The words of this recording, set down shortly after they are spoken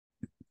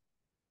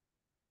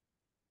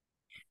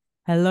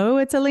Hello,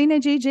 it's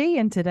AlinaGG,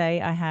 and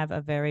today I have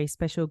a very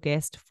special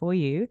guest for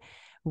you.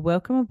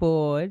 Welcome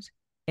aboard,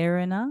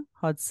 Erena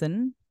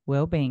Hodgson,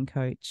 Wellbeing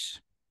Coach.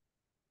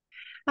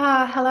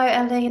 Hello,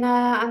 Alina.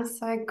 I'm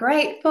so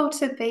grateful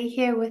to be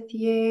here with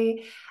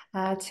you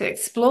to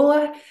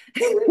explore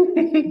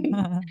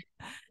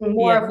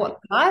more Yeah, of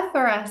what's life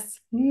for us.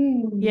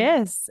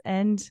 yes.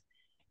 And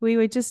we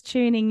were just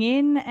tuning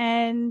in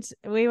and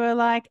we were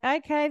like,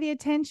 okay, the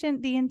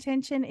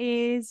intention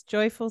is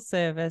joyful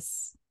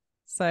service.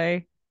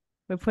 So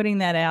we're putting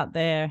that out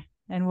there,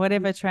 and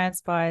whatever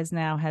transpires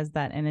now has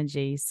that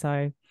energy.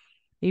 So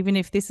even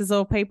if this is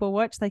all people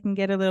watch, they can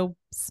get a little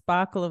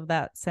sparkle of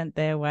that sent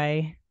their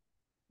way.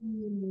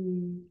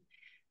 Mm.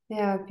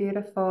 Yeah,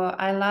 beautiful.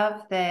 I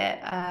love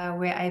that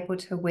we're able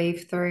to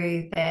weave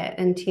through that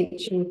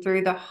intention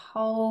through the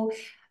whole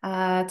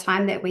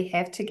time that we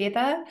have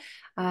together.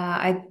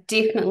 I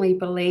definitely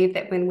believe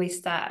that when we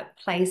start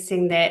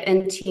placing that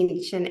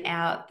intention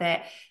out,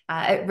 that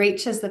it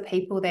reaches the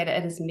people that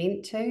it is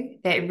meant to,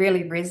 that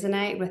really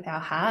resonate with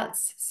our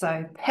hearts.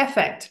 So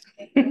perfect.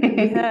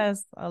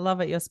 Yes, I love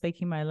it. You're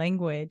speaking my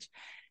language.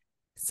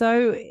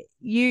 So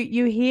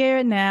you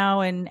here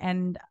now,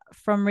 and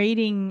from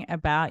reading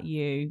about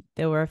you,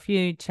 there were a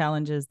few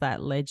challenges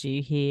that led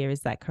you here.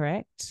 Is that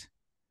correct?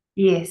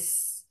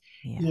 Yes,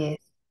 Yeah. yes.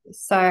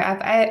 So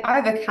I've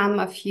overcome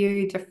a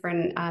few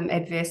different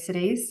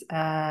adversities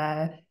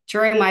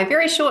during my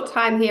very short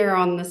time here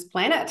on this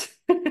planet.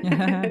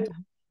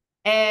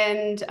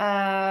 And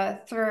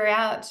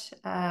throughout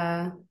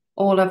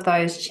all of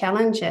those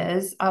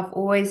challenges, I've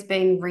always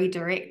been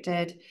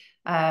redirected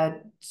uh,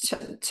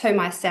 to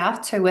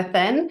myself, to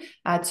within,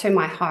 to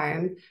my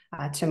home,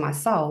 to my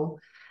soul.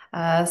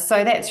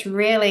 So that's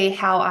really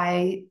how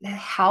I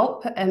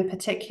help, in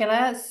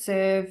particular,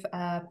 serve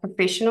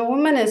professional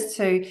women, is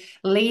to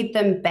lead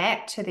them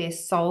back to their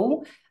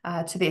soul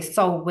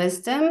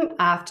wisdom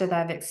after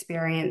they've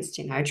experienced,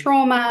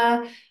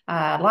 trauma,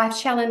 life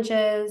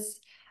challenges,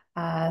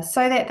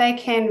 so that they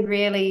can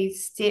really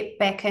step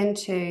back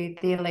into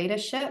their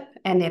leadership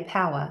and their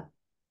power.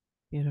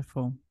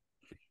 Beautiful.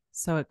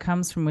 So it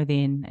comes from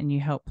within, and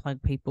you help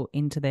plug people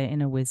into their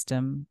inner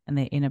wisdom and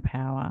their inner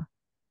power.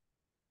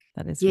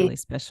 That is Yes, really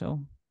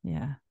special.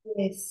 Yeah.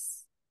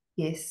 yes,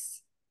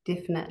 yes,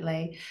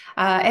 definitely.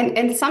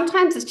 And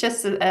sometimes it's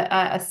just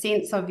a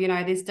sense of,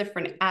 there's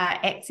different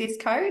access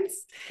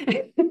codes.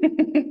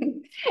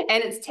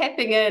 And it's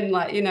tapping in,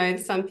 like,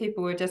 some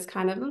people are just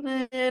kind of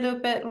a little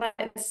bit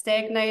like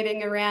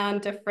stagnating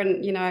around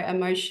different,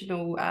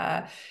 emotional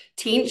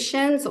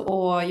tensions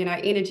or,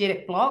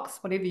 energetic blocks,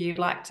 whatever you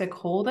like to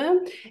call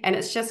them. And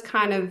it's just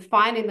kind of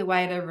finding the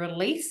way to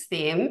release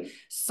them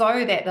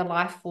so that the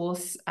life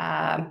force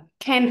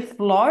can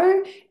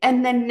flow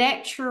in the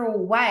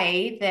natural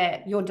way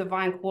that your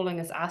divine calling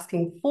is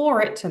asking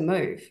for it to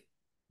move.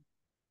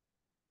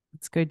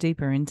 Let's go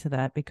deeper into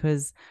that,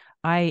 because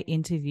I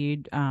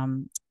interviewed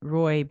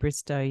Roy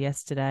Bristow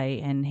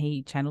yesterday, and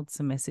he channeled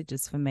some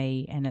messages for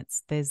me, and it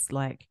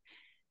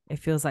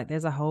feels like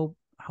there's a whole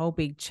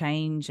big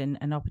change and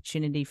an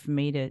opportunity for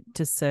me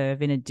to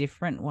serve in a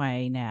different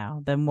way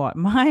now than what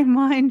my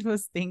mind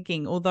was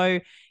thinking, although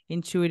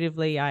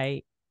intuitively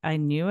I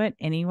knew it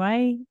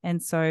anyway.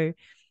 And so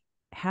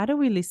how do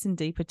we listen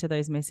deeper to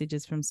those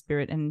messages from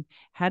spirit, and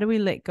how do we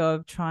let go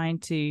of trying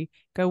to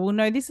go, well,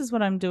 no, this is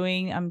what I'm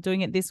doing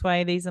it this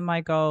way, these are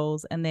my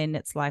goals, and then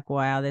it's like,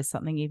 wow, there's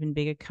something even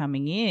bigger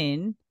coming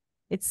in.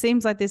 It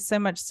seems like there's so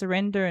much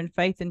surrender and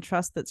faith and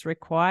trust that's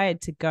required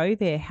to go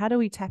there. How do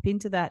we tap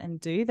into that and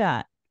do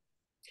that?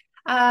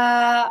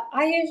 I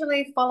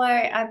usually follow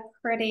a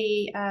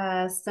pretty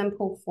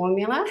simple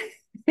formula,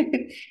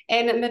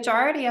 and the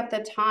majority of the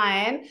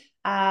time,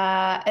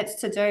 it's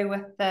to do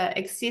with the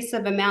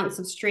excessive amounts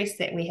of stress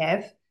that we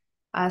have.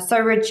 So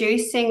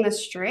reducing the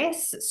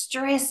stress.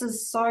 Stress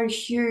is so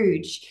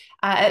huge.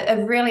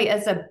 It really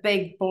is a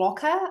big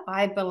blocker,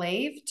 I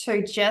believe,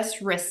 to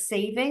just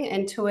receiving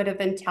intuitive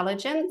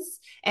intelligence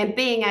and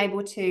being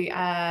able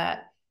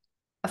to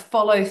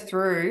follow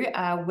through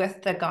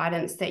with the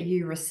guidance that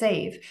you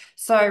receive.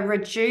 So,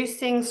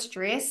 reducing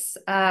stress,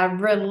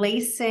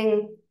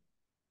 releasing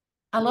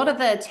a lot of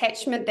the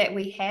attachment that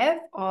we have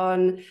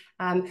on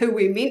who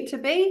we're meant to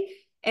be,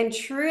 and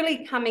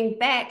truly coming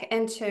back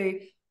into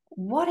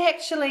what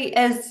actually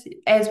is,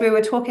 as we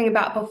were talking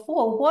about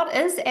before, what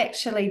is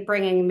actually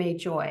bringing me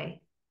joy?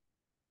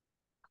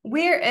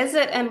 Where is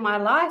it in my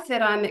life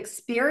that I'm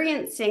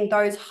experiencing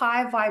those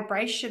high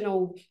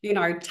vibrational,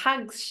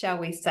 tugs, shall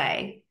we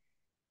say?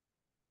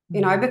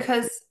 Mm.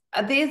 Because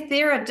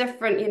there are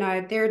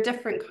different, there are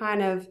different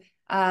kind of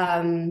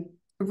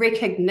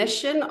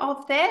recognition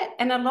of that,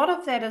 and a lot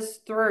of that is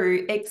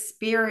through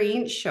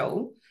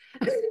experiential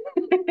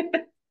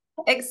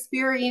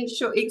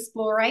experiential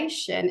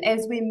exploration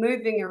as we're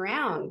moving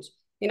around.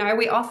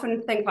 We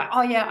often think like,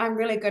 oh yeah, I'm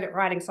really good at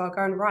writing, so I'll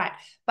go and write.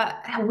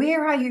 But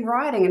where are you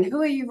writing and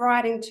who are you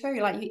writing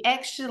to? Like, you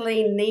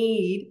actually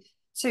need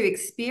to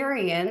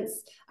experience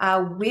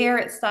where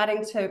it's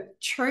starting to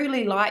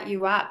truly light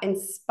you up and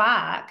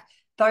spark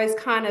those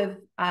kind of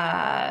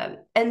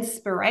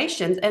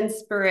inspirations,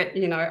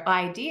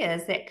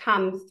 ideas that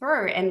come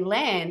through and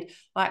land,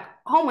 like,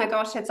 oh my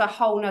gosh, that's a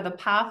whole nother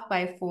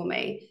pathway for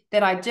me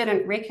that I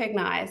didn't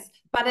recognize.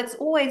 But it's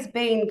always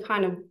been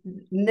kind of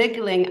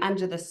niggling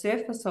under the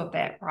surface of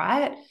that,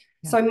 right?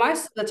 Yeah. So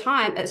most of the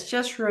time, it's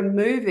just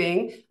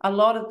removing a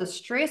lot of the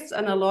stress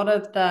and a lot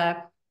of the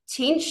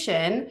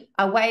tension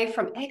away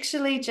from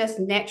actually just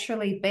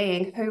naturally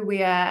being who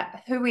we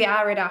are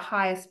at our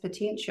highest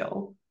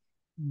potential.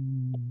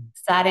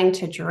 Starting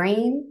to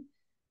dream.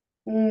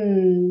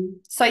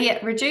 So yeah,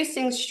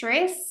 reducing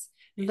stress,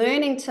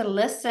 learning to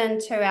listen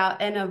to our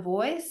inner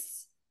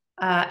voice,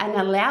 and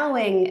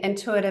allowing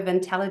intuitive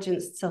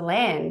intelligence to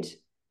land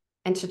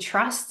and to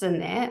trust in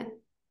that.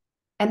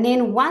 And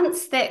then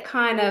once that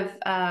kind of,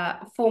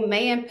 for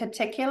me in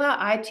particular,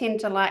 I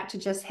tend to like to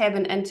just have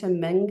an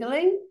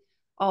intermingling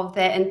of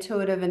that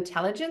intuitive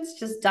intelligence,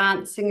 just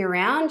dancing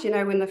around,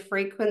 when the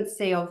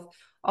frequency of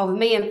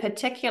me in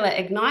particular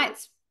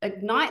ignites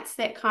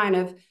that kind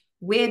of,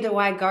 where do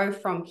I go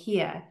from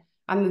here?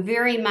 I'm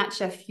very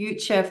much a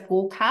future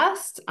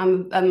forecast.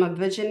 I'm a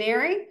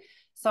visionary.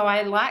 So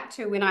I like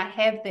to, when I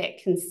have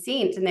that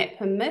consent and that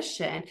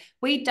permission,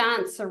 we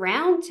dance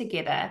around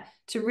together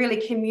to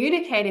really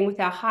communicating with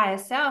our higher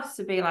selves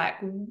to be like,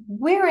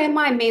 where am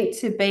I meant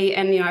to be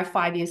in,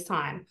 5 years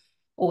time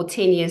or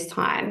 10 years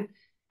time?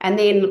 And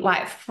then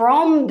like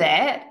from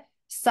that,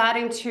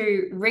 starting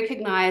to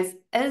recognize,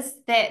 is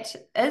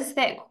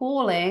that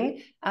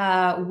calling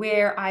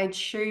where I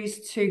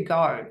choose to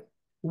go?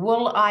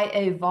 Will I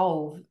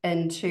evolve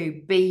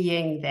into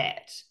being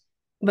that?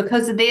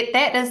 Because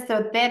that is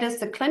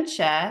the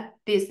clincher.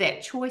 There's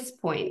that choice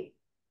point.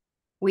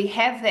 We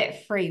have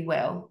that free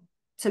will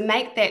to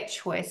make that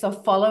choice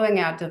of following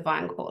our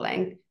divine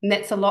calling. And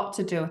that's a lot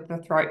to do with the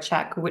throat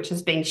chakra, which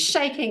has been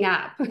shaking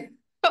up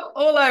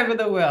all over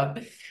the world.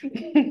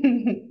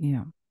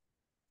 Yeah,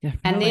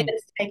 definitely. And then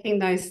it's taking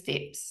those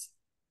steps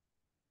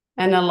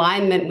in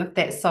alignment with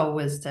that soul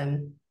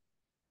wisdom.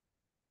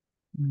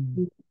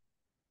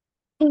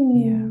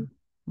 Yeah.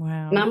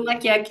 Wow. And I'm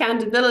like, yeah,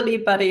 accountability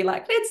buddy,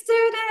 like, let's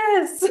do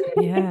this.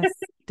 Yes,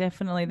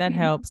 definitely. That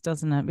helps,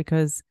 doesn't it?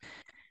 Because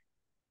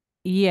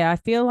I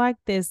feel like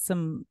there's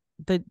some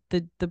the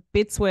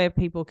bits where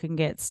people can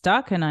get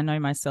stuck, and I know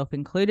myself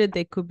included.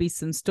 There could be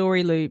some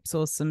story loops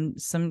or some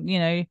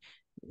in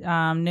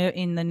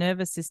the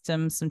nervous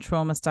system, some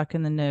trauma stuck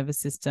in the nervous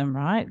system,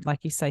 right?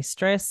 Like you say,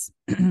 stress,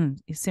 a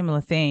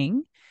similar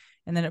thing,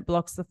 and then it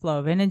blocks the flow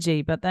of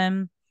energy. But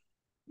then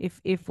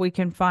if we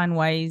can find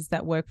ways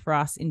that work for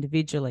us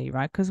individually,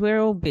 right? Because we're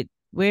all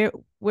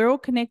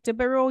connected,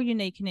 but we're all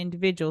unique and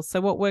individual.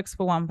 So what works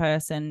for one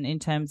person in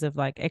terms of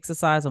like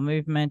exercise or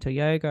movement or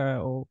yoga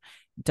or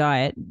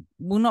diet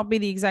will not be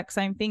the exact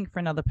same thing for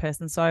another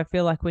person. So I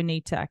feel like we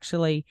need to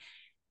actually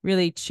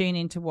really tune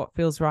into what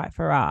feels right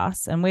for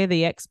us, and we're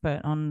the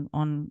expert on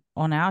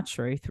our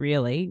truth,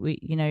 really. We,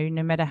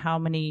 no matter how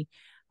many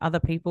other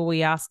people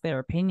we ask their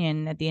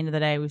opinion, at the end of the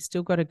day, we've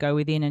still got to go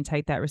within and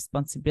take that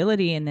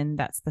responsibility. And then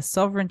that's the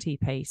sovereignty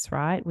piece,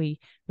 right? We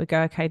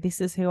go, okay, this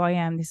is who I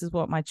am, this is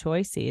what my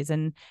choice is,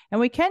 and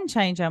we can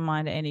change our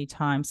mind at any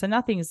time. So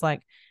nothing is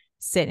like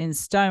set in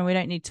stone. We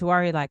don't need to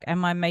worry like,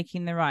 am I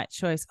making the right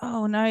choice?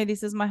 Oh no,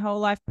 this is my whole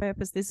life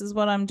purpose, this is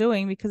what I'm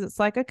doing. Because it's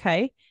like,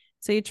 okay,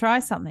 so you try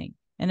something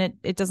and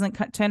it doesn't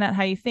turn out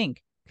how you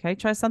think. Okay,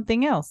 try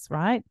something else,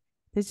 right?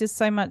 There's just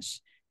so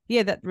much,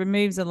 that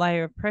removes a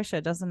layer of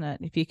pressure, doesn't it?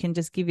 If you can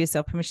just give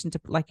yourself permission to,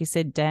 like you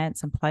said,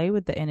 dance and play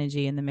with the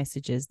energy and the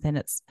messages, then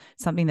it's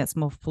something that's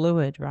more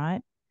fluid,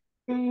 right?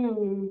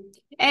 And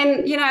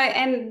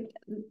and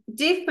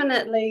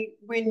definitely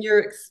when you're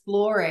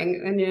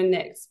exploring and you're in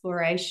that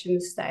exploration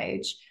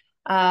stage,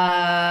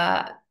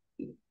 but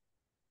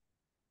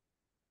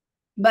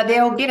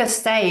they'll get a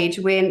stage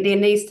when there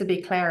needs to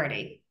be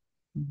clarity.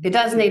 There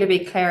does need to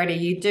be clarity.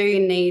 You do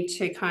need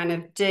to kind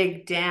of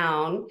dig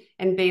down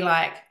and be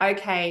like,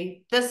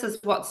 okay, this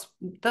is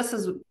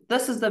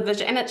the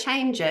vision, and it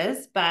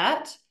changes,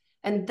 but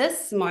in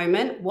this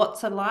moment,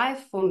 what's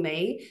alive for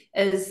me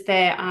is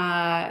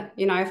that,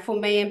 for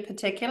me in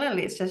particular,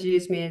 let's just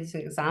use me as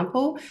an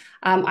example.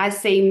 I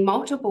see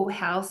multiple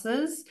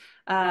houses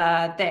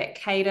that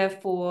cater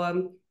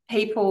for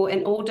people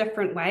in all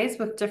different ways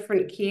with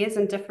different cares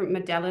and different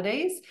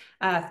modalities,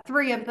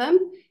 3 of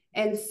them.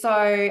 And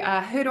so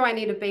who do I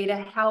need to be to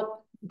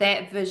help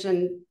that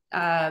vision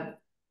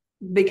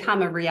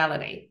become a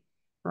reality,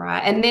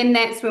 right? And then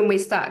that's when we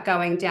start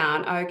going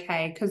down,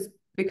 okay,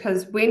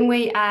 because when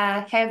we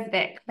have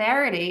that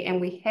clarity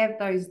and we have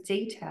those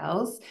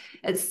details,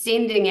 it's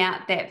sending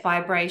out that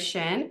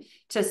vibration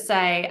to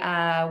say,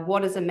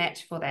 what is a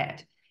match for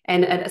that?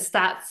 And it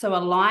starts to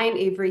align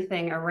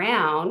everything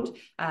around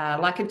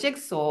like a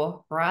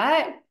jigsaw,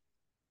 right?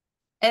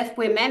 If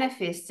we're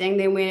manifesting,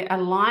 then we're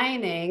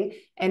aligning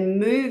and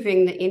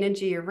moving the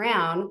energy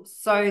around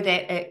so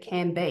that it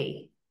can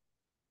be.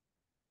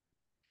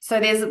 So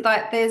there's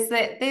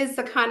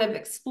the kind of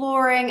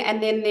exploring,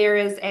 and then there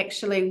is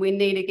actually we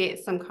need to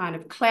get some kind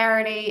of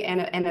clarity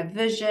and a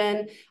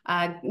vision,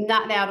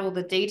 nut out all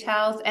the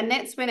details, and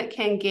that's when it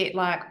can get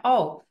like,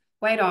 oh,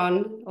 wait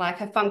on,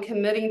 like if I'm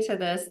committing to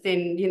this,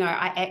 then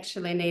I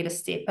actually need to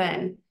step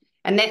in,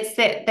 and that's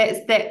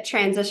that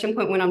transition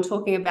point when I'm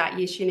talking about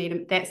yes,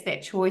 that's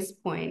that choice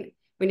point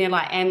when you're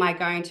like, am I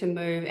going to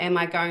move? Am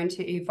I going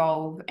to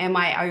evolve? Am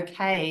I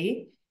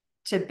okay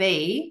to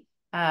be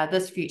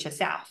this future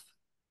self?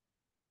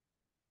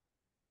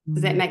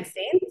 Does that Mm. make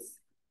sense?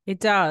 It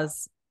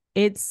does.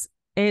 It's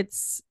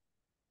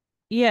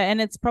yeah,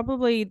 and it's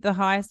probably the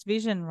highest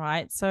vision,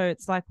 right? So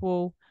it's like,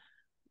 well,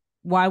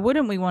 why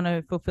wouldn't we want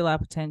to fulfill our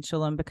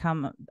potential and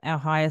become our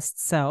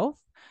highest self?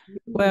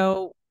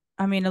 Well,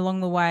 I mean,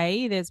 along the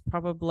way, there's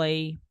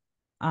probably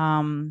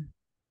um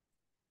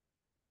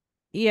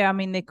yeah, I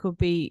mean, there could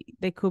be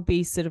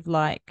sort of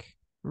like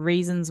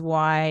reasons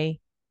why,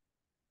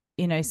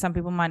 some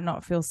people might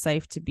not feel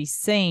safe to be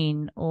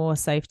seen or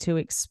safe to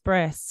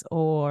express,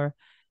 or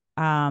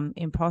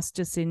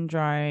imposter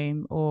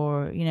syndrome,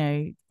 or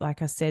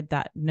like I said,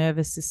 that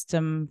nervous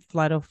system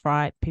flight or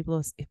fright.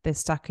 People, if they're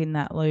stuck in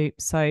that loop.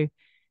 So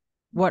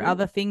what Mhm.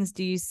 other things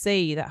do you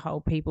see that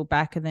hold people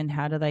back, and then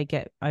how do they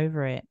get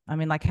over it? I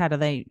mean, like, how do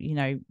they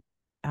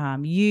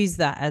use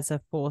that as a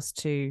force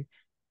to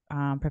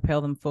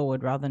propel them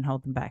forward rather than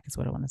hold them back, is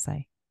what I want to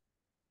say.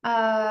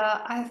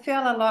 I feel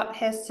a lot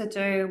has to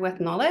do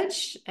with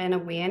knowledge and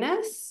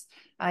awareness.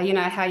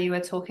 How you were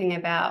talking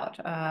about,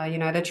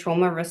 the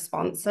trauma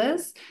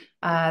responses.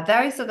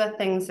 Those are the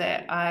things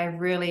that I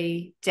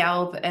really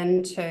delve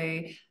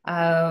into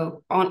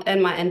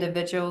in my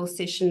individual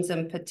sessions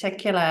in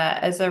particular,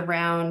 is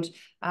around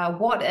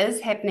what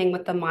is happening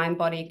with the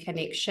mind-body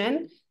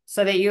connection,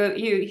 so that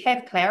you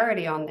have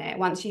clarity on that.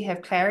 Once you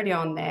have clarity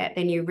on that,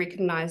 then you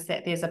recognize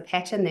that there's a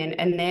pattern then,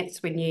 and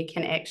that's when you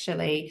can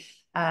actually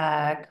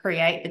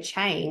create the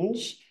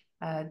change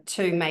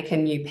to make a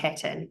new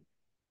pattern,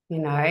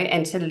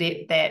 and to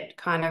let that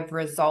kind of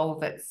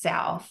resolve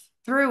itself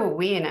through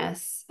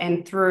awareness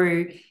and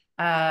through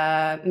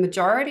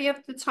majority of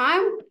the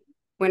time.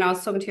 When I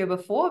was talking to you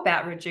before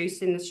about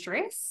reducing the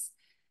stress,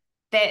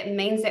 that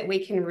means that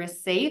we can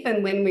receive.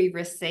 And when we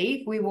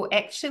receive, we will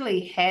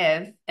actually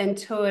have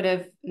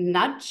intuitive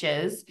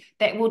nudges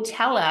that will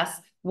tell us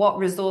what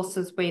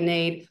resources we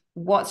need,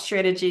 what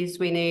strategies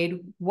we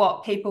need,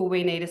 what people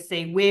we need to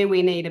see, where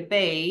we need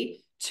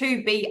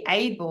to be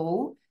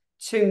able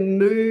to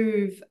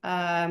move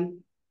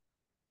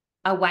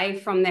away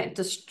from that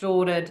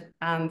distorted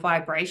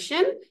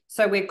vibration.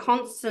 So we're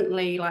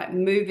constantly like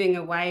moving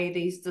away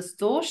these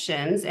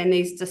distortions and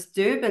these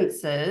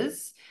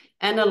disturbances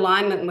in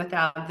alignment with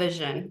our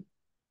vision.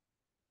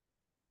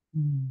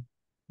 Mm.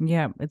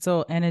 Yeah, it's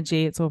all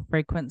energy, it's all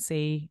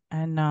frequency.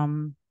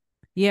 And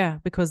yeah,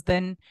 because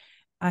then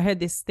I heard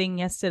this thing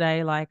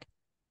yesterday, like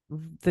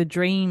the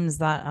dreams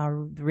that are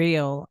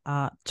real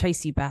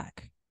chase you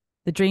back.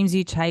 The dreams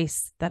you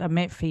chase that are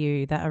meant for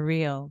you, that are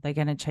real, they're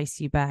going to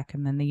chase you back,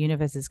 and then the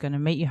universe is going to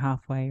meet you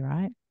halfway,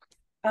 right?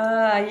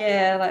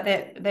 Yeah, like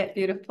that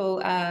beautiful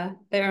that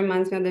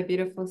reminds me of the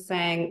beautiful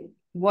saying,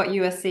 what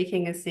you are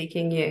seeking is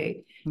seeking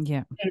you.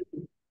 Yeah.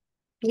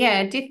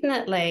 Yeah,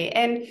 definitely.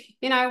 And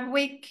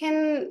we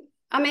can,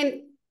 I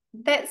mean,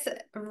 that's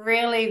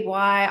really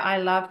why I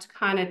love to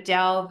kind of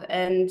delve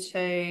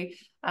into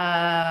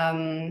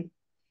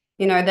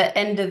the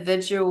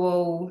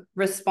individual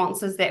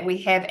responses that we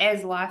have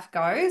as life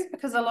goes,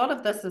 because a lot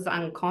of this is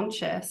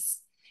unconscious.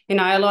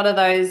 A lot of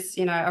those,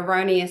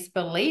 erroneous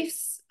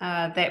beliefs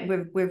that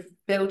we've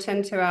built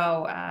into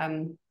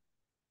our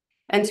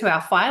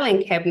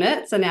filing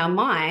cabinets and our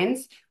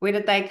minds. Where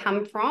did they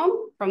come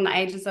from? From the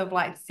ages of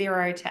like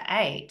 0 to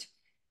 8.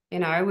 We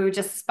were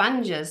just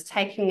sponges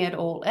taking it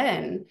all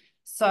in.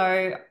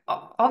 So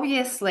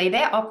obviously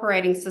that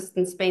operating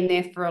system's been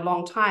there for a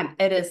long time.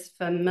 It is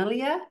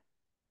familiar,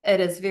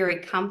 it is very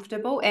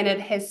comfortable, and it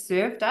has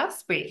served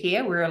us. We're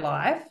here, we're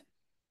alive.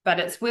 But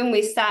it's when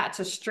we start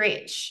to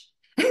stretch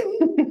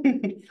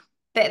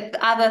that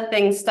other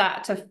things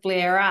start to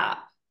flare up.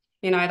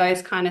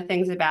 Those kind of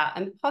things about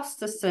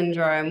imposter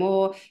syndrome,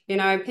 or,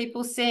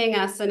 people seeing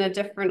us in a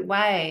different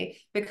way.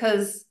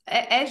 Because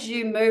as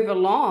you move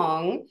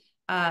along,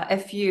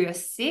 if you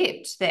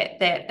accept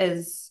that that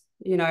is,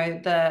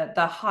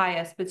 the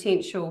highest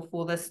potential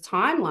for this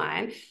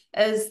timeline,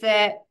 is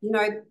that,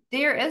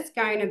 there is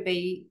going to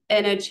be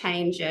inner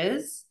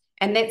changes,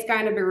 and that's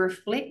going to be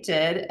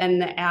reflected in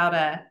the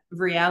outer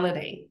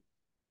reality.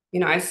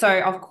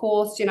 So of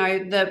course,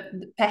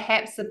 the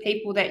perhaps the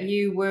people that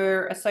you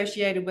were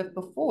associated with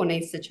before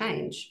needs to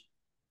change.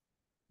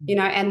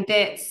 And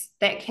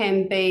that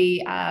can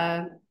be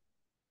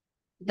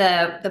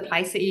the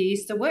place that you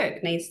used to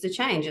work needs to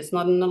change. It's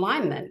not in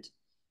alignment.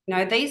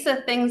 These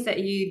are things that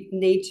you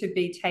need to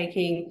be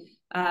taking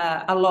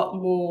a lot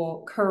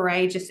more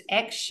courageous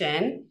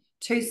action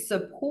to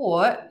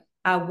support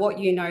what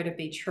you know to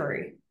be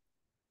true.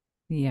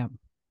 Yeah.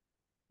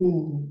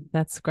 Mm.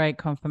 That's great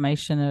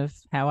confirmation of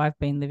how I've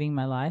been living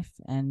my life.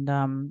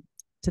 And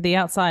to the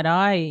outside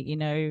eye,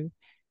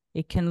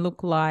 it can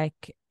look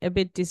like a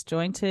bit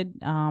disjointed.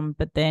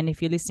 But then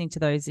if you're listening to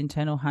those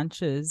internal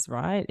hunches,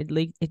 right,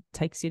 it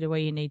takes you to where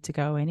you need to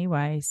go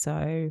anyway.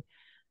 So,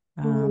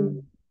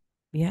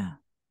 yeah.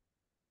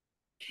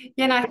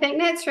 Yeah, and I think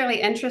that's really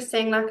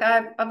interesting. Like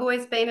I've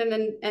always been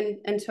an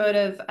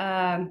intuitive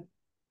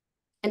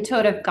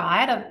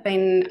guide. I've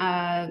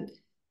been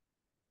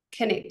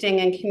connecting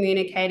and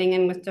communicating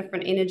in with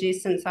different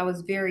energies since I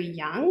was very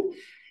young.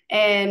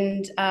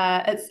 And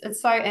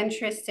it's so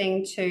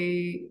interesting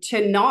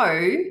to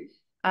know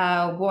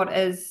what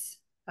is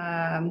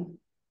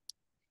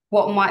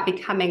what might be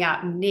coming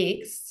up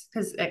next,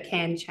 because it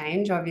can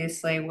change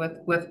obviously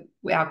with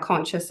our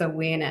conscious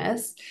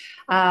awareness,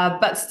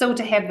 but still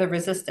to have the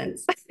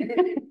resistance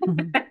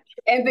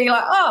and be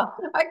like, oh,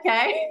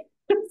 okay.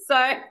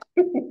 So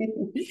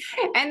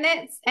and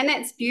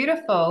that's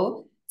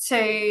beautiful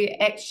to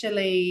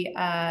actually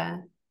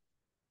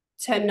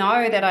to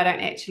know that I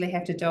don't actually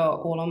have to do it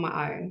all on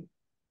my own.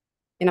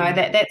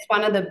 That's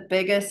one of the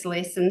biggest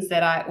lessons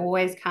that I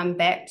always come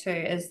back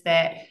to, is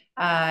that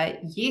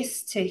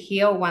yes, to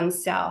heal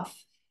oneself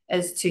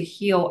is to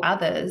heal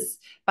others,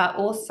 but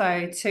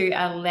also to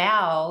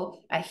allow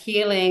a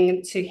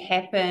healing to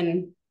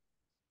happen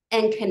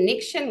in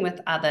connection with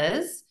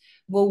others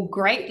will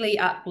greatly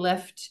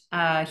uplift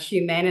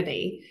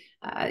humanity.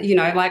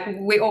 Like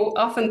we all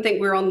often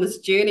think we're on this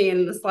journey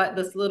in this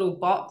little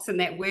box, and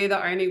that we're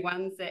the only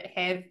ones that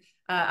have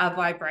a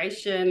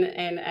vibration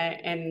and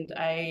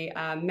a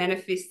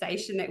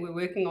manifestation that we're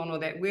working on, or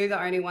that we're the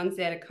only ones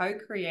that are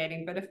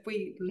co-creating. But if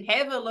we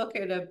have a look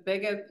at a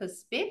bigger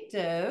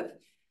perspective,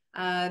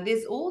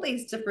 there's all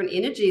these different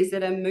energies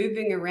that are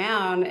moving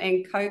around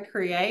and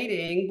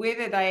co-creating,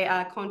 whether they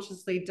are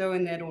consciously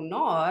doing that or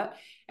not,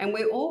 and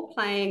we're all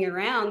playing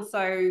around.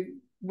 So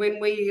when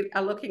we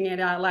are looking at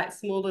our like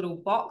small little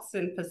box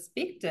in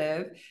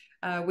perspective,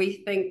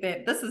 we think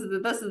that this is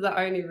the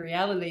only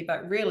reality,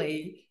 but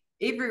really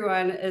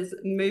everyone is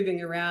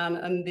moving around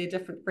in their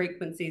different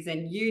frequencies,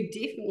 and you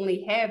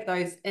definitely have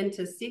those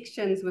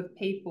intersections with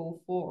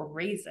people for a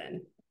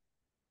reason.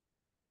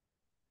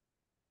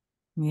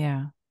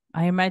 Yeah.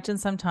 I imagine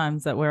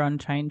sometimes that we're on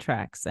train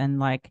tracks, and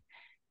like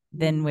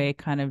then we're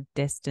kind of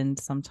destined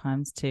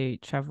sometimes to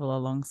travel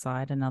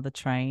alongside another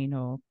train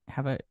or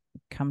have it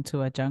come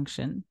to a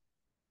junction.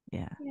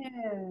 Yeah.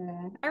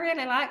 Yeah, I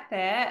really like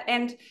that.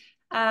 And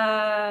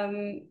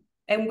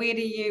where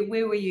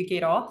will you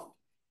get off?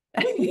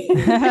 Where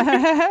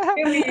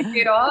will you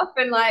get off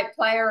and like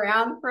play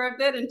around for a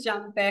bit and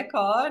jump back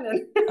on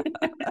and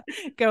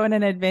Go on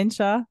an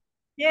adventure.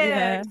 yeah,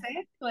 Yeah.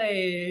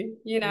 exactly.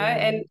 Yeah.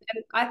 And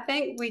I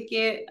think we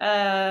get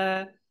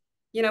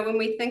when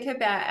we think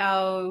about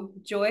our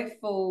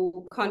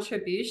joyful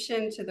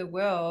contribution to the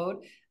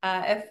world,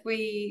 if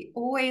we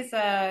always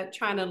are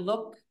trying to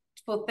look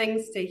for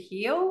things to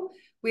heal,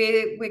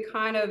 we're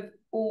kind of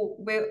all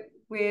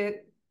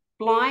we're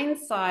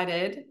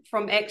blindsided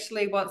from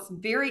actually what's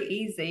very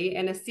easy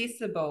and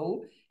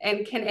accessible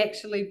and can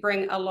actually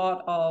bring a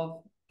lot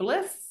of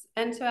bliss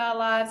into our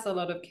lives, a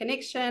lot of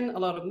connection, a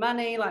lot of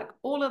money, like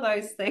all of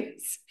those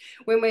things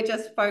when we're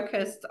just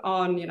focused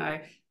on,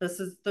 this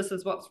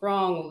is what's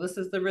wrong, or this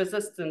is the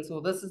resistance,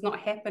 or this is not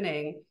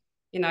happening.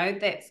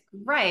 That's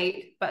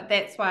great, but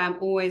that's why I'm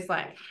always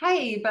like,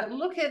 hey, but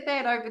look at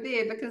that over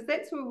there, because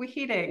that's where we're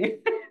heading.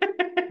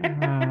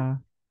 Ah,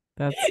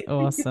 that's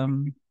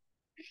awesome.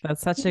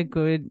 That's such a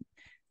good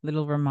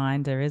little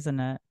reminder, isn't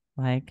it?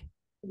 Like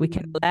we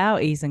can allow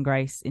ease and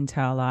grace into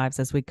our lives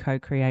as we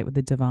co-create with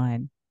the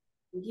divine.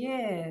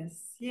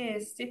 Yes,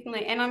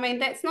 definitely. And I mean,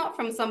 that's not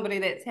from somebody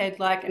that's had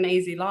like an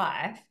easy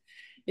life.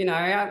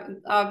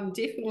 I've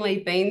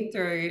definitely been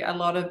through a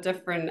lot of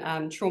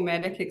different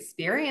traumatic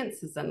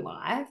experiences in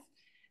life.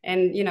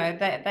 And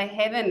that they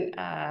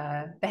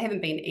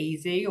haven't been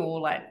easy,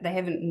 or like they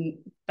haven't.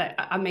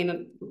 I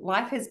mean,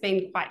 life has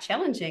been quite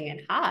challenging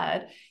and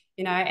hard,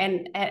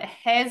 and it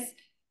has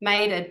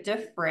made a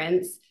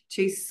difference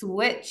to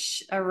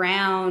switch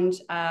around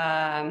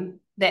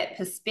that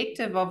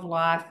perspective of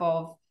life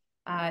of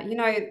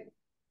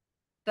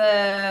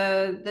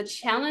the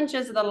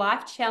challenges, the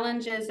life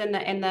challenges, and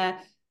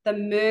the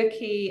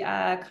murky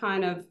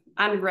kind of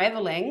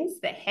unravelings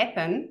that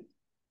happen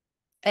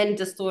in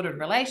distorted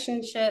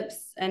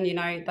relationships, and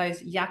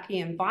those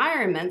yucky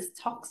environments,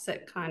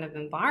 toxic kind of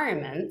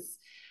environments.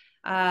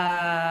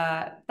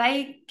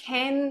 They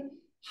can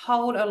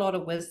hold a lot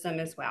of wisdom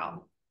as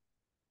well.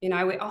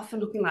 We're often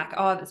looking like,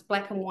 oh, it's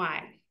black and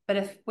white. But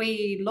if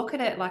we look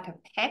at it like a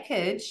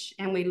package,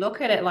 and we look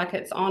at it like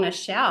it's on a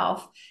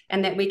shelf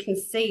and that we can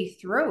see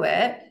through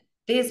it,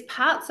 there's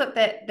parts of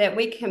that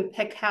we can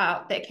pick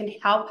out that can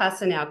help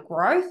us in our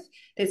growth.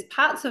 There's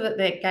parts of it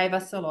that gave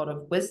us a lot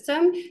of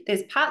wisdom.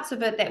 There's parts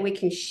of it that we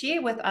can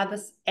share with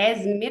others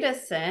as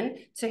medicine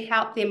to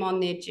help them on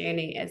their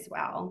journey as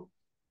well.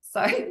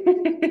 So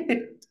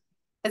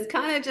it's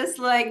kind of just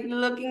like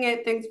looking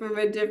at things from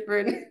a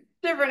different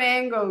different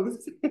angles.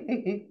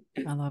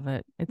 I love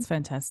it. It's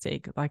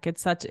fantastic. Like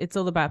it's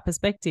all about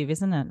perspective,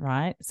 isn't it?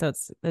 Right. So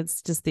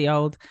it's just the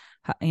old,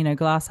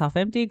 glass half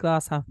empty,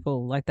 glass half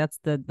full. Like that's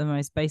the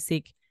most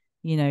basic,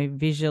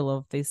 visual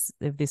of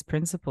this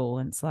principle.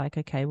 And it's like,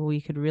 okay, well,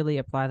 you could really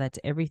apply that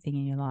to everything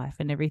in your life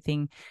and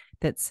everything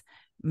that's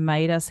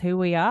made us who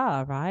we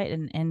are, right?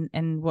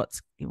 And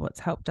what's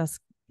helped us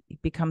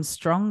become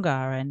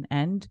stronger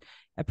and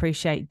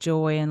appreciate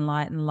joy and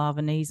light and love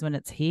and ease when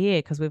it's here,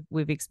 because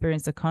we've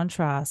experienced a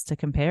contrast to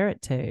compare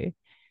it to.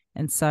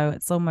 And so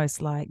it's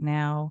almost like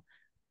now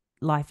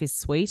life is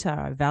sweeter.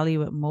 I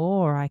value it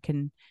more. I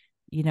can,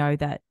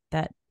 that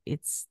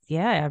it's,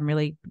 yeah, I'm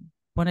really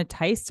want to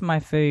taste my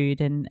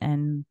food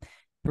and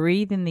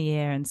breathe in the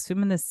air and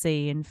swim in the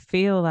sea and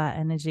feel that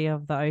energy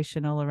of the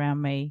ocean all around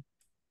me.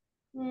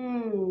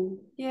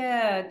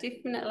 Yeah,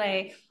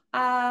 definitely.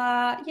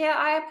 Yeah,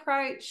 I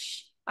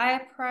approach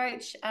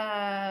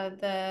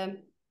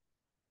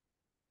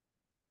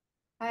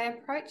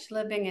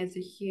living as a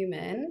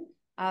human,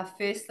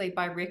 firstly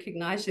by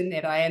recognizing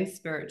that I am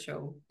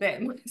spiritual,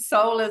 that my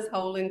soul is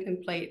whole and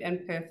complete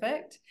and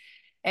perfect,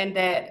 and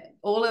that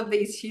all of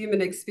these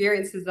human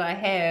experiences I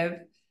have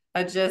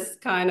are just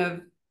kind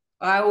of,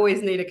 I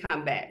always need to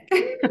come back.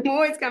 I'm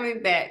always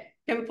coming back,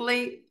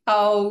 complete,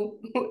 whole,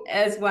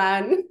 as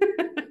one.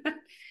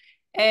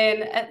 And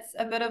it's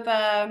a bit of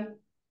a,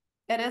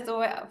 it is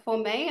always, for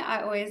me,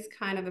 I always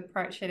kind of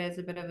approach it as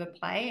a bit of a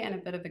play and a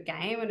bit of a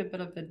game and a bit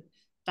of a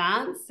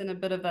dance and a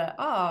bit of a,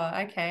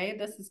 oh, okay,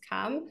 this has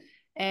come.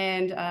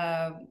 And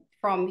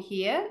from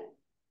here,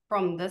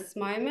 from this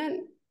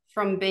moment,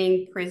 from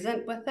being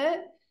present with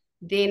it,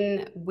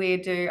 then where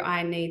do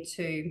I need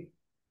to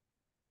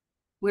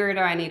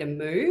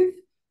move?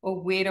 Or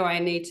where do I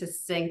need to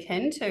sink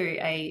into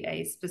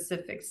a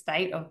specific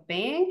state of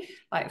being?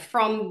 Like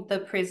from the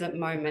present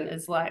moment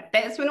is like,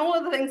 that's when all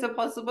of the things are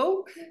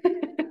possible.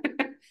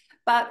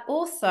 But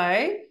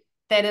also,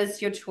 that is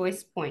your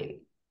choice point.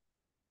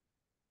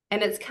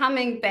 And it's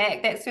coming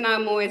back. That's when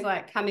I'm always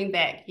like coming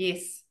back.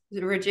 Yes.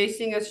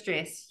 Reducing your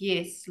stress.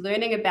 Yes.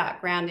 Learning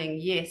about grounding.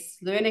 Yes.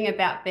 Learning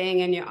about being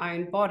in your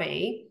own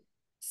body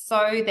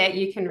so that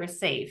you can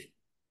receive.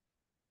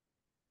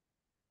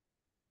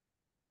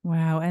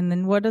 Wow. And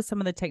then what are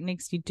some of the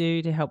techniques you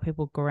do to help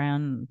people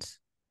ground?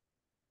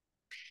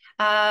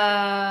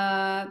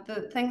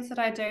 The things that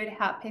I do to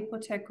help people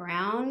to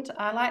ground,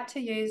 I like to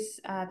use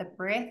the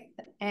breath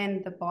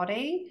and the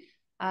body.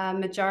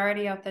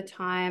 Majority of the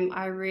time,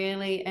 I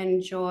really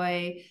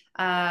enjoy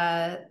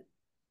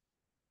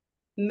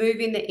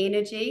moving the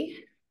energy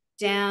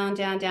down,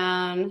 down,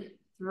 down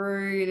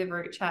through the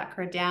root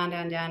chakra, down,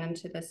 down, down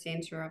into the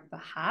center of the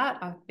heart.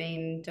 I've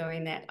been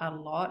doing that a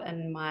lot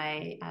in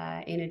my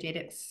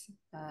energetics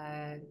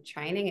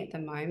training at the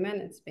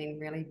moment. It's been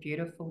really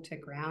beautiful to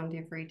ground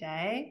every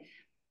day.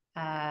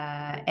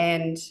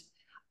 And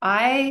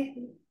I,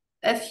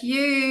 if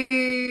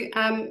you,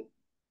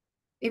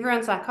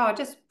 everyone's like, oh,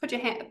 just put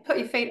your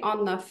feet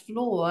on the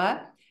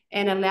floor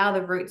and allow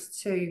the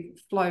roots to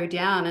flow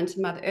down into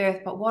Mother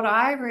Earth. But what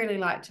I really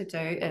like to do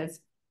is,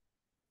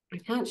 I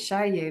can't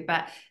show you,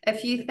 but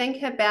if you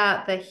think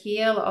about the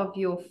heel of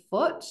your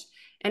foot,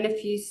 and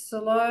if you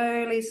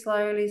slowly,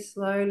 slowly,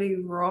 slowly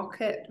rock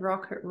it,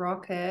 rock it,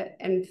 rock it,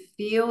 and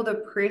feel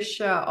the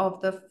pressure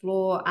of the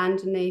floor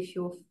underneath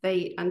your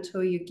feet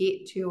until you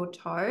get to your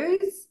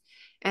toes,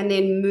 and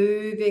then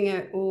moving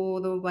it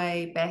all the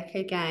way back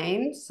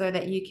again so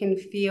that you can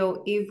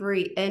feel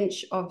every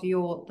inch of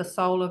the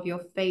sole of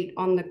your feet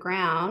on the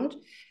ground.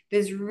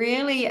 There's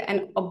really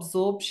an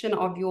absorption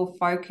of your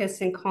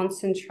focus and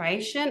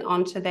concentration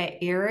onto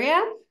that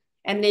area.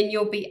 And then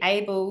you'll be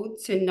able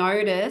to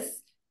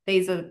notice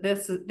these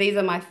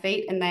are my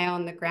feet and they are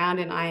on the ground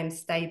and I am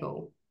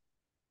stable.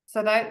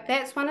 So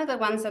that's one of the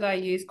ones that I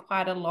use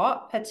quite a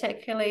lot,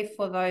 particularly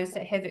for those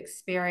that have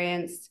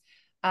experienced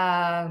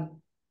panic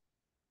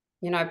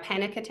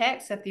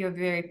attacks. If you're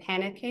very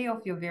panicky or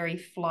if you're very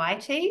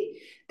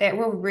flighty, that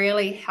will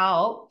really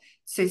help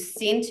to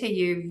center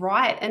you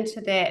right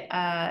into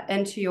that,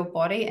 into your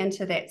body,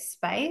 into that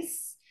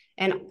space,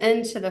 and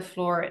into the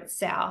floor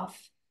itself.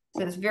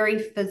 So it's very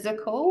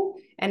physical,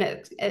 and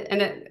it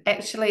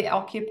actually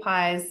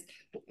occupies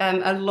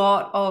a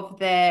lot of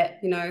that.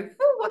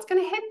 Oh, what's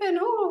going to happen?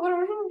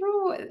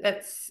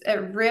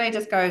 It really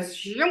just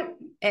goes.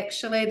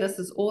 Actually, this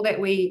is all that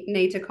we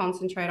need to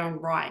concentrate on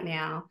right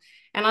now.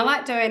 And I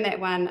like doing that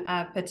one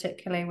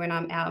particularly when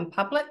I'm out in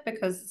public,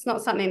 because it's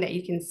not something that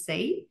you can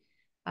see,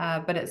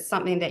 but it's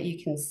something that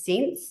you can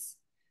sense,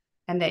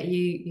 and that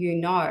you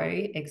know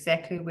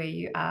exactly where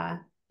you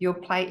are. You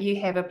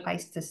have a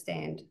place to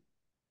stand.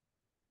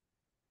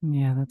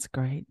 Yeah, that's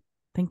great.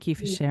 Thank you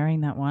for Yeah.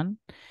 sharing that one.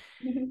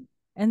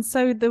 And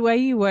so the way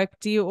you work,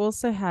 do you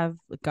also have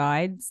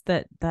guides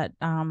that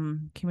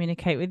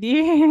communicate with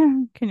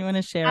you? Can you want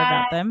to share Uh,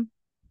 about them?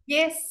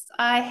 yes,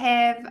 I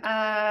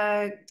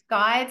have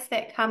guides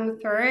that come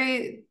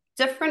through.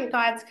 Different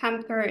guides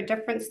come through at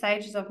different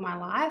stages of my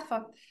life.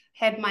 I've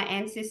had my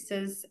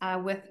ancestors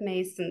with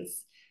me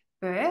since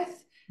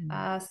birth.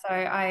 So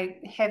I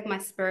have my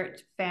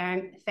spirit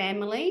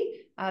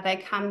family. They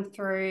come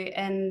through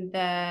in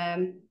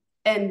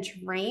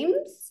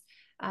dreams.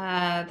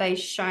 They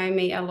show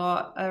me a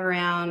lot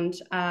around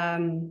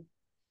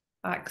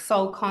like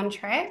soul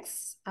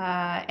contracts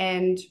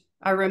and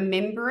a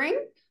remembering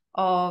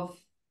of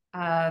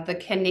the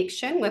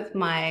connection with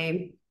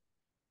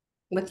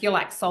your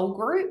like soul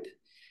group.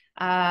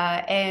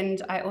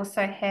 And I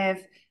also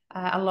have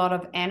a lot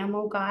of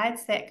animal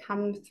guides that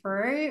come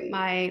through.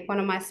 One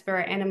of my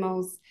spirit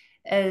animals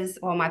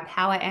my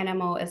power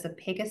animal is a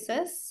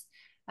Pegasus.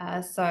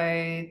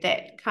 So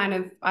that kind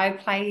of, I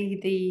play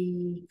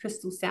the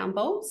crystal sound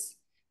bowls.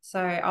 So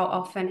I'll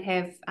often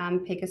have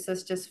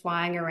Pegasus just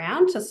flying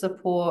around to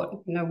support,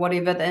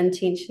 whatever the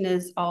intention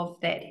is of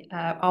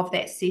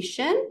that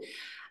session.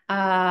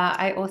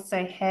 I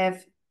also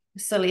have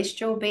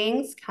celestial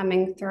beings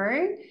coming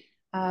through.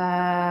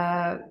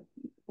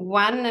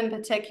 One in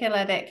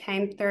particular that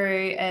came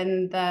through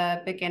in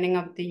the beginning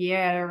of the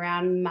year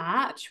around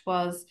March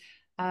was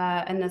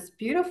in this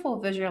beautiful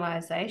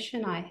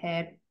visualization I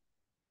had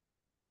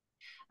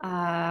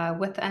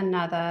with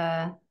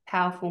another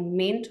powerful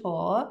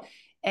mentor.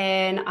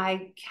 And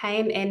I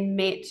came and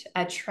met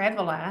a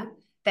traveler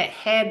that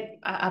had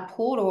a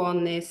portal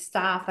on their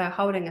staff. They were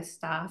holding a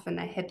staff and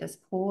they had this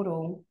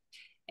portal.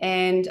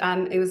 And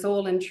it was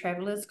all in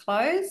traveler's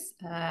clothes.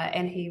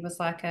 And he was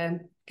like a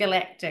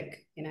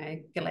galactic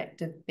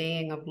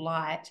being of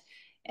light.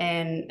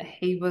 And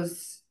he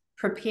was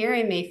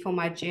preparing me for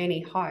my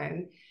journey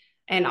home.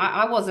 And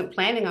I wasn't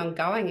planning on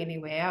going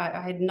anywhere.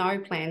 I had no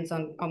plans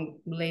on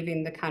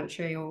leaving the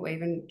country or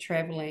even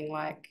traveling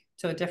like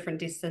to a different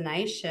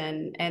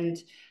destination. And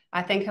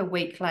I think a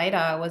week later,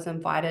 I was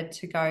invited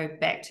to go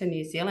back to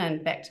New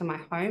Zealand, back to my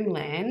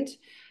homeland,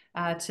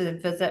 to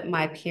visit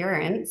my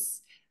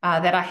parents.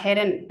 That I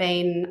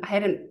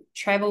hadn't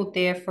traveled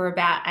there for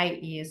about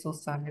 8 years or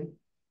so.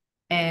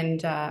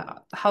 And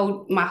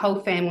my whole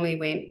family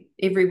went.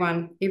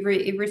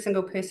 Every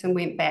single person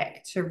went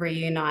back to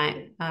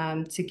reunite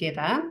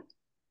together.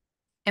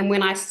 And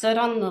when I stood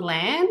on the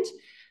land,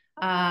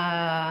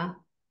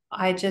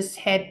 I just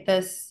had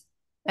this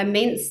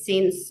immense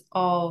sense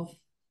of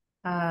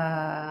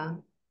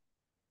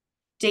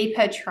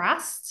deeper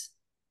trust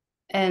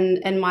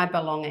in my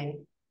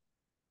belonging.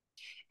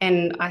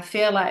 And I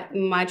feel like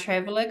my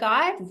traveler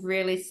guide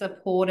really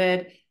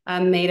supported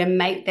me to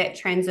make that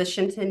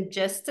transition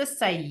to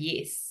say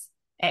yes,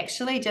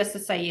 actually just to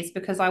say yes,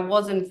 because I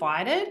was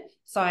invited.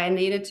 So I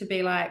needed to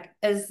be like,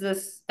 is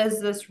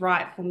this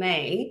right for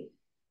me?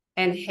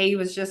 And he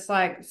was just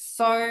like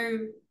so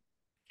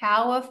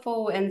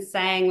powerful in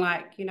saying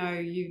like,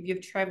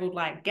 you've traveled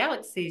like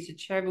galaxies, you've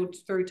traveled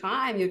through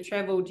time, you've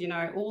traveled,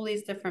 all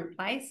these different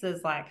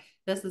places. Like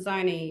this is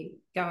only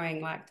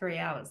going like 3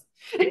 hours.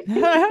 You're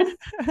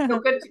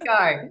good to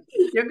go.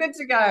 You're good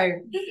to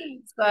go.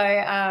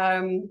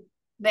 So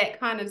that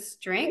kind of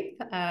strength,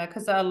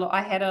 because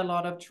I had a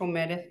lot of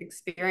traumatic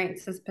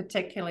experiences,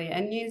 particularly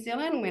in New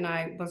Zealand when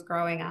I was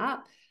growing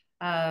up.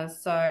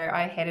 So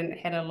I hadn't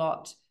had a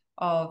lot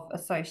of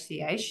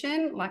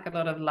association, like a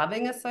lot of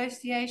loving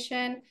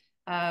association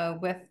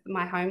with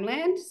my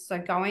homeland. So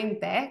going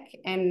back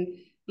and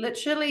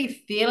literally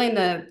feeling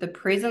the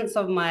presence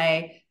of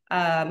my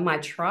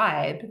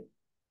tribe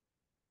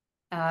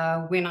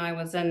when I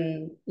was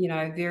in,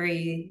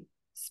 very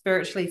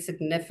spiritually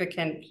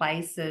significant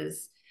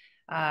places.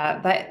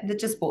 That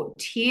just brought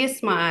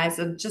tears to my eyes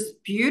of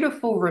just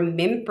beautiful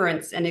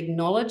remembrance and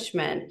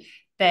acknowledgement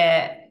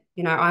that,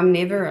 I'm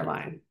never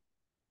alone.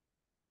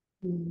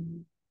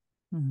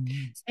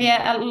 So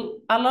yeah,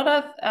 a lot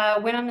of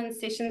when I'm in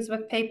sessions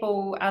with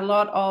people, a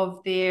lot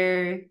of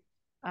their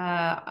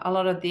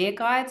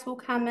guides will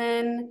come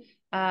in.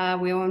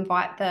 We'll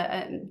invite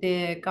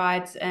their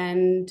guides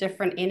in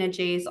different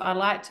energies. I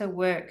like to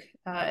work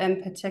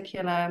in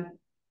particular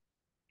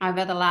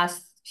over the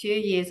last few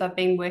years. I've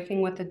been working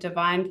with the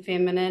divine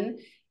feminine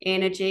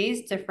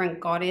energies,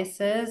 different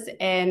goddesses,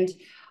 and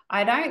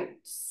I don't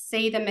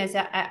see them as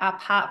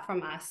apart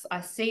from us. I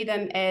see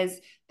them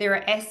as there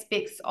are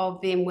aspects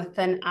of them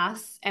within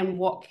us, and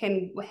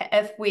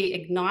if we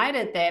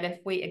ignited that, if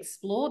we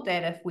explored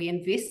that, if we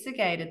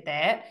investigated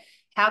that,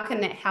 how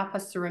can that help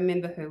us to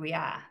remember who we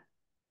are?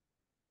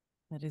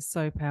 That is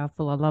so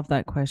powerful. I love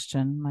that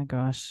question. My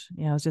gosh.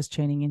 Yeah, I was just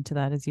tuning into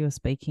that as you were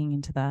speaking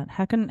into that.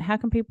 How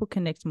can people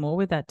connect more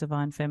with that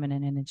divine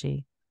feminine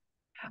energy?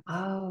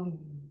 Oh,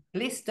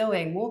 less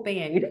doing, more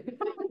being.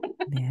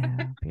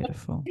 Yeah,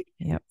 beautiful.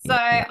 Yep. So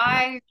Yep.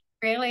 I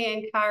really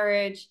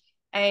encourage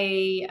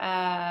a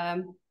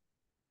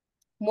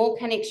more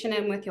connection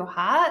in with your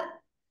heart.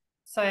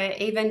 So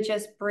even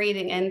just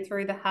breathing in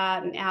through the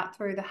heart and out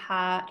through the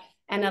heart,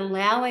 and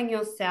allowing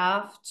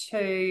yourself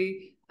to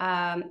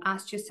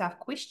ask yourself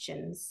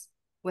questions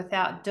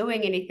without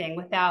doing anything,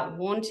 without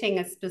wanting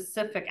a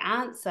specific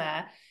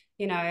answer.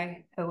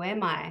 Who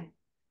am I?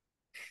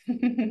 Who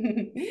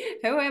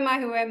am I?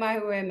 Who am I?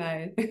 Who am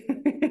I?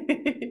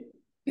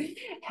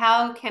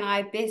 How can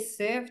I best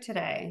serve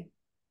today?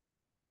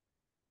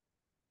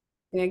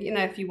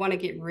 If you want to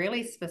get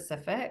really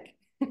specific,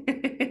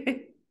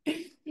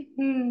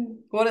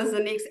 what is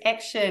the next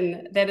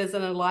action that is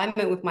in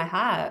alignment with my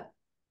heart?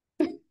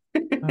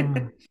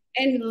 Oh,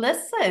 And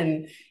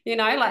listen,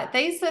 like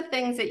these are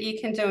things that you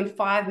can do in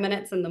 5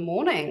 minutes in the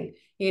morning.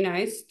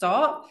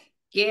 Stop,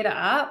 get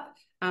up,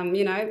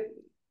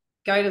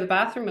 go to the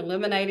bathroom,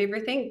 eliminate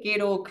everything,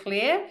 get all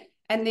clear,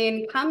 and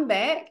then come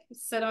back,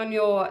 sit on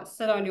your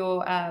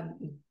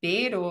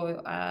bed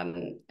or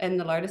in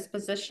the lotus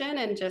position,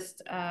 and just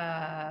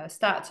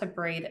start to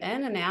breathe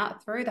in and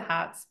out through the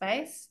heart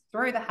space,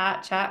 through the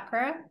heart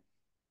chakra,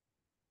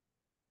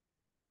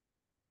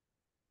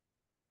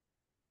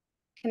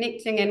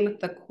 connecting in with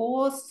the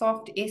core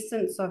soft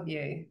essence of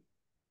you.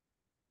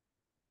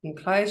 And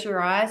close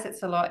your eyes.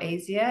 It's a lot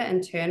easier,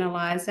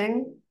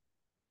 internalizing,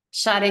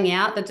 shutting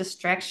out the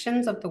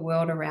distractions of the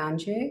world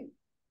around you.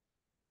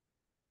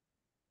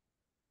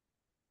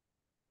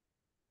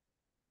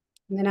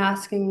 And then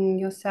asking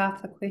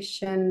yourself the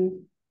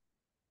question,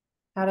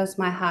 how does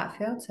my heart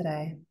feel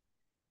today?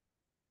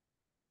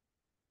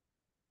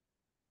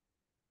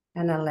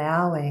 And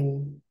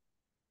allowing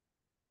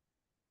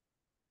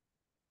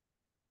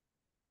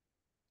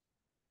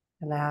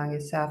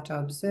yourself to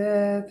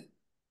observe,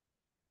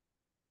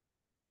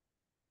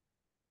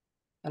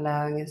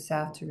 allowing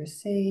yourself to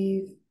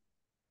receive,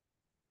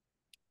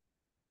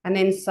 and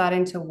then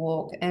starting to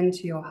walk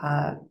into your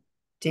heart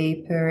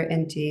deeper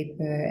and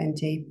deeper and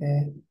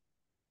deeper.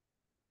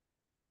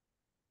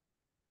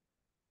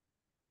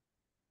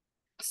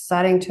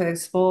 Starting to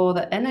explore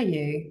the inner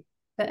you,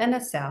 the inner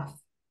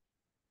self.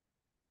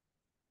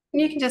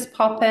 And you can just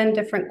pop in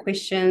different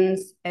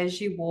questions as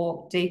you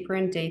walk deeper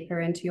and deeper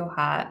into your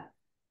heart.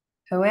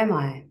 Who am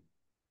I?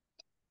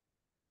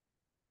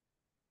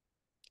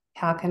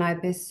 How can I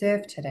best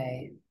serve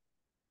today?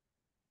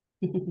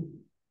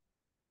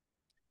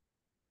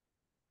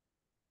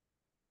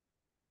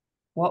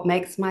 What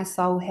makes my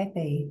soul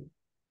happy?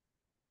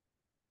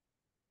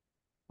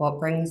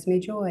 What brings me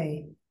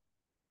joy?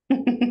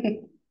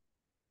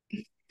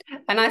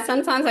 And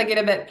I get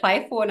a bit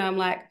playful and I'm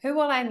like, who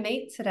will I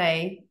meet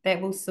today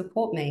that will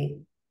support me?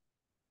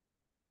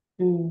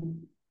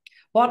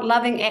 What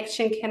loving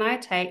action can I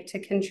take to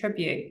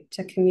contribute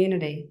to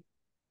community?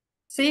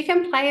 So you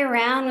can play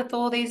around with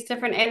all these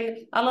different, and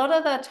a lot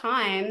of the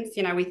times,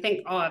 we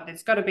think, oh,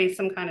 there's got to be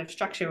some kind of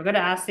structure. We've got to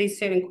ask these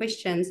certain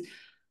questions.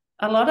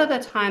 A lot of the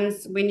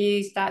times when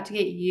you start to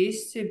get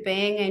used to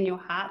being in your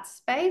heart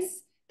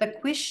space, the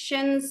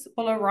questions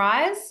will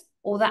arise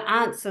or the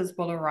answers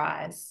will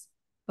arise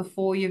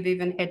before you've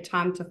even had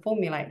time to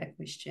formulate the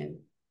question.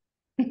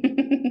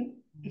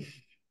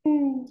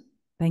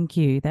 thank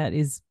you. That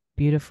is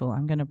beautiful.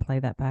 I'm going to play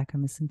that back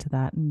and listen to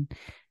that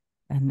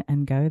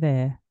and go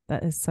there.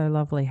 That is so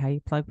lovely how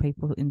you plug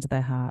people into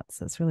their hearts.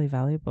 That's really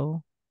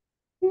valuable.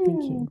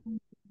 Thank you.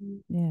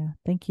 Yeah.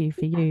 Thank you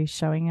for you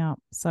showing up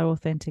so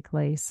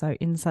authentically, so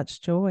in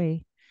such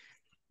joy.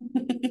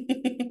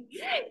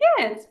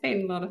 Yeah, it's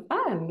been a lot of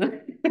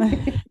fun.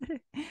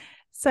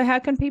 So how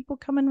can people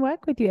come and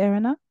work with you,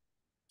 Erena?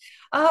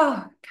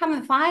 Oh, come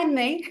and find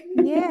me.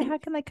 Yeah, how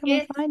can they come and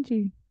Yes. find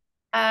you?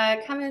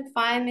 Come and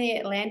find me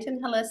at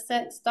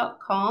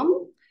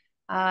lanternholistics.com.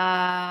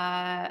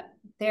 Uh,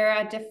 there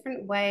are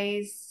different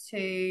ways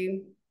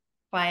to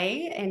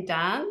play and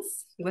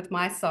dance with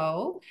my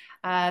soul.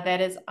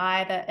 That is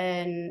either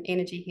in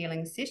energy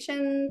healing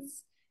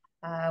sessions,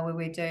 where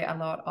we do a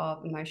lot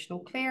of emotional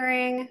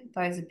clearing.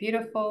 Those are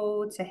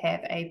beautiful to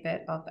have a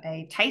bit of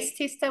a taste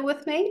tester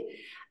with me.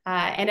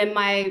 And in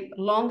my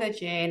longer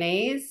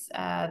journeys,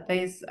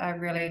 these are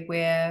really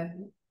where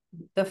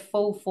the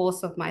full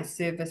force of my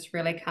service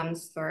really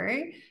comes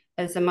through,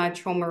 is in my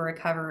trauma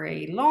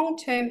recovery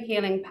long-term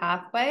healing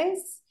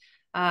pathways.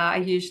 I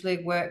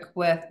usually work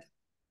with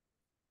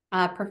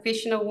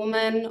professional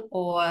women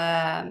or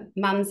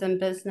mums in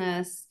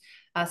business,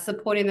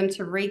 supporting them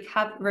to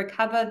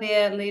recover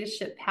their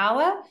leadership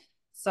power.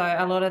 So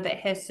a lot of that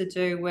has to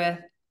do with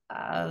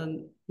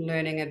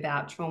learning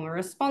about trauma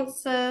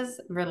responses,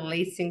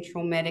 releasing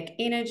traumatic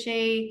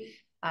energy,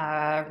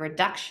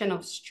 reduction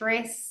of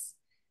stress,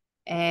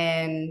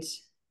 and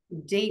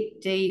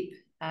deep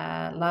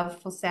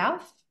love for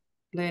self,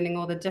 learning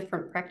all the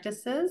different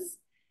practices,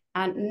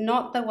 and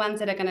not the ones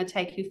that are going to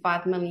take you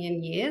 5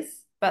 million years,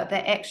 but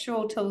the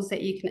actual tools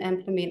that you can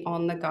implement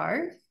on the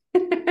go.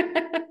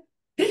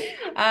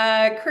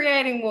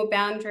 Creating more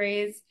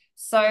boundaries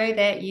so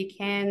that you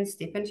can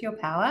step into your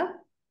power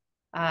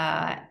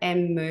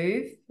and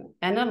move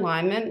in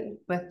alignment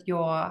with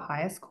your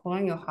highest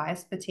calling, your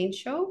highest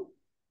potential,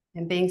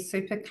 and being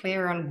super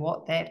clear on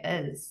what that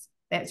is.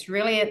 That's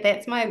really it.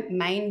 That's my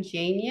main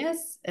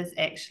genius, is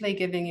actually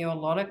giving you a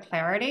lot of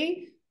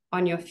clarity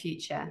on your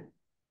future.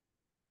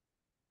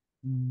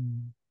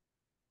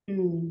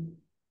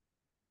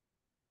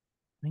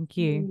 Thank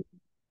you.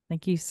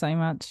 Thank you so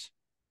much.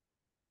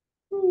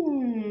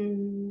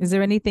 Mm. Is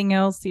there anything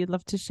else you'd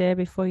love to share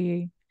before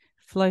you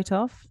float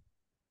off?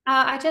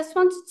 I just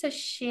wanted to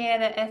share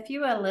that if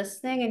you are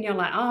listening and you're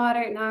like, oh, I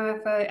don't know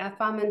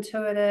if I'm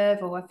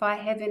intuitive or if I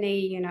have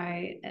any,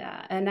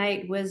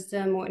 innate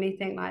wisdom or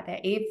anything like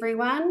that,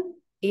 everyone,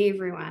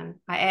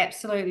 I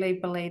absolutely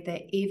believe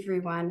that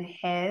everyone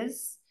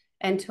has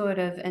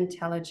intuitive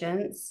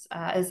intelligence,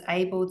 is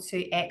able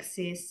to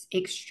access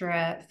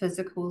extra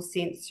physical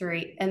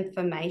sensory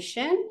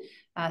information,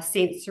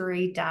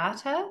 sensory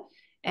data.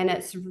 And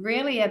it's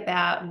really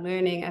about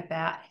learning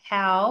about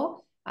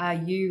how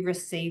you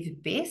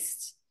receive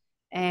best,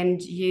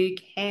 and you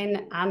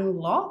can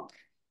unlock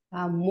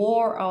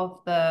more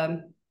of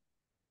the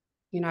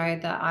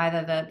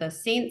either the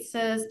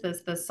senses,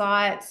 the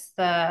sights,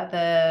 what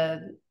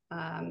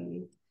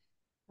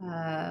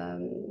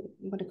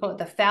do you call it,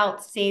 the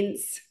felt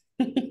sense,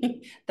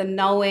 the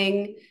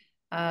knowing,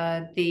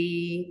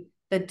 the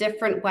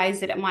different ways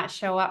that it might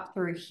show up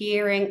through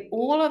hearing.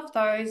 All of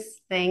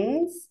those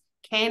things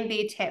can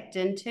be tapped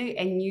into,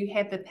 and you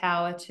have the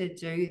power to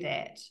do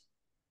that.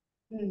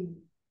 Hmm.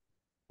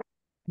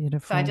 So I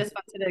Beautiful. just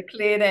wanted to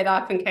clear that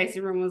up in case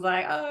everyone was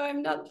like, oh,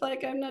 I'm not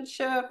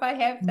sure if I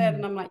have that.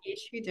 And Mm. I'm like, yes,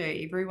 you do.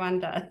 Everyone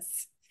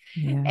does.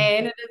 Yeah.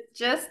 And it is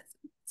just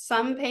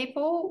some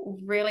people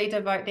really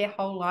devote their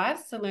whole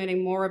lives to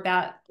learning more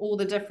about all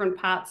the different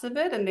parts of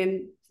it, and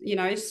then,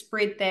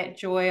 spread that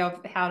joy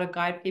of how to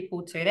guide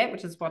people to that,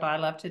 which is what I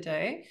love to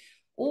do.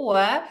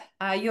 Or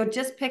you're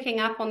just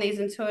picking up on these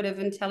intuitive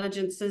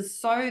intelligences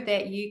so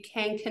that you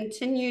can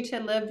continue to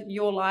live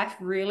your life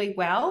really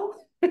well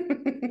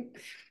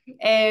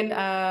and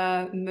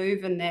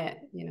move in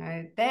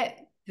that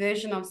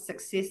version of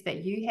success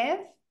that you have.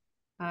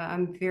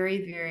 I'm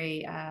very,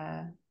 very,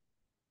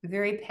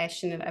 very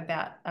passionate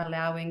about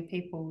allowing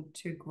people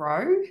to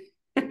grow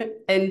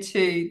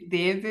into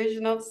their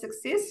version of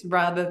success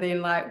rather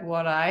than like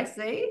what I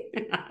see.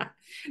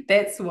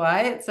 That's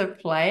why it's a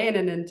play and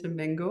an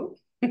intermingle.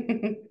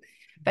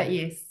 But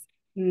yes,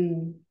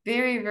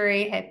 very,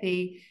 very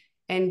happy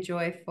and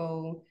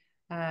joyful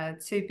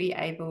to be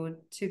able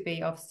to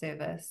be of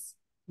service.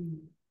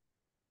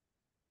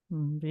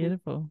 Mm.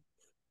 Beautiful.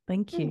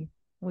 Thank Mm. you.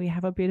 We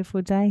have a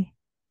beautiful day.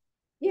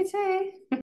 You too.